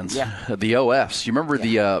OnlyFans, the OFs, you remember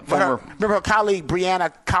the former... Remember her colleague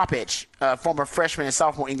Brianna Coppich, former freshman and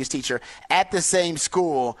sophomore English teacher at the same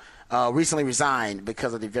school, recently resigned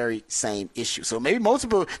because of the very same issue. So maybe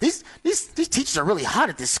multiple these teachers are really hot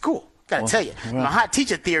at this school. Gotta tell you, my hot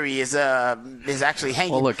teacher theory is actually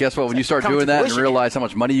hanging. Well, look, guess what? When you start doing that and realize how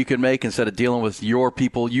much money you can make instead of dealing with you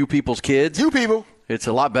people's kids, it's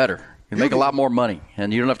a lot better. You make a lot more money,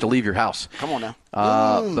 and you don't have to leave your house. Come on now.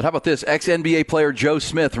 But how about this? Ex-NBA player Joe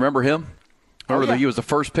Smith, remember him? He was the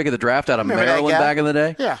first pick of the draft out of Maryland back in the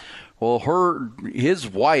day? Yeah. Well, his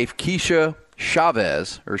wife, Keisha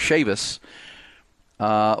Chavez,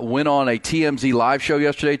 went on a TMZ live show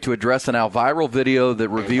yesterday to address a now viral video that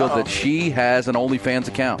revealed that she has an OnlyFans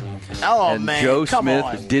account. And Joe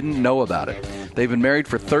Smith didn't know about it. They've been married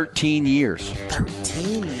for 13 years.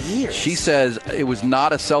 13 years? She says it was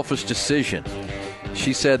not a selfish decision.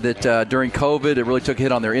 She said that during COVID, it really took a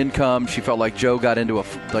hit on their income. She felt like Joe got into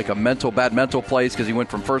a bad mental place because he went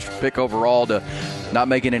from first pick overall to not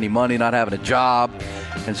making any money, not having a job.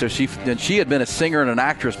 And so she had been a singer and an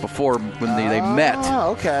actress before when they met.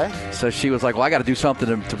 Oh, okay. So she was like, well, I got to do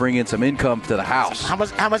something to bring in some income to the house. How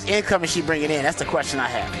much income is she bringing in? That's the question I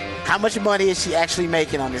have. How much money is she actually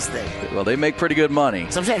making on this thing? Well, they make pretty good money.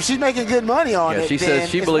 So if she's making good money on it, she says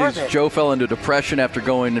she believes Joe fell into depression after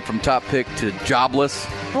going from top pick to jobless.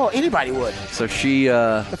 Well, anybody would. So she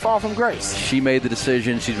the fall from grace. She made the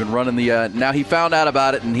decision. She's been running the now he found out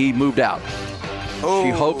about it and he moved out.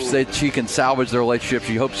 She hopes that she can salvage their relationship.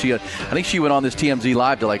 She hopes I think she went on this TMZ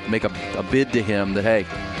Live to make a bid to him that, hey,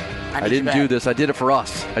 I didn't do this. I did it for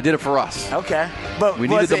us. Okay. But we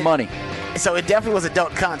needed the money. So it definitely was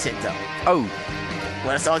adult content, though. Oh.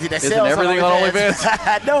 Well, that's the only thing that Isn't sells everything on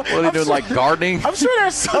OnlyFans? No. What are they doing, like gardening? I'm sure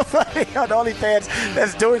there's somebody on OnlyFans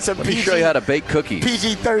that's doing some Let me show you how to bake cookies.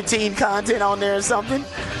 PG-13 content on there or something.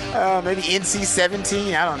 Maybe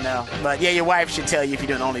NC-17. I don't know. But, yeah, your wife should tell you if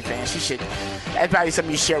you're doing OnlyFans. She should. That's probably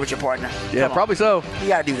something you share with your partner. Yeah, probably so. You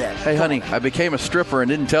got to do that. Hey, honey, I became a stripper and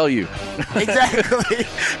didn't tell you. Exactly.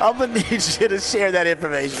 I'm going to need you to share that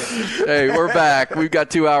information. Hey, we're back. We've got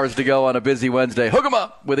 2 hours to go on a busy Wednesday. Hook 'em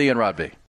up with Ian Rodby.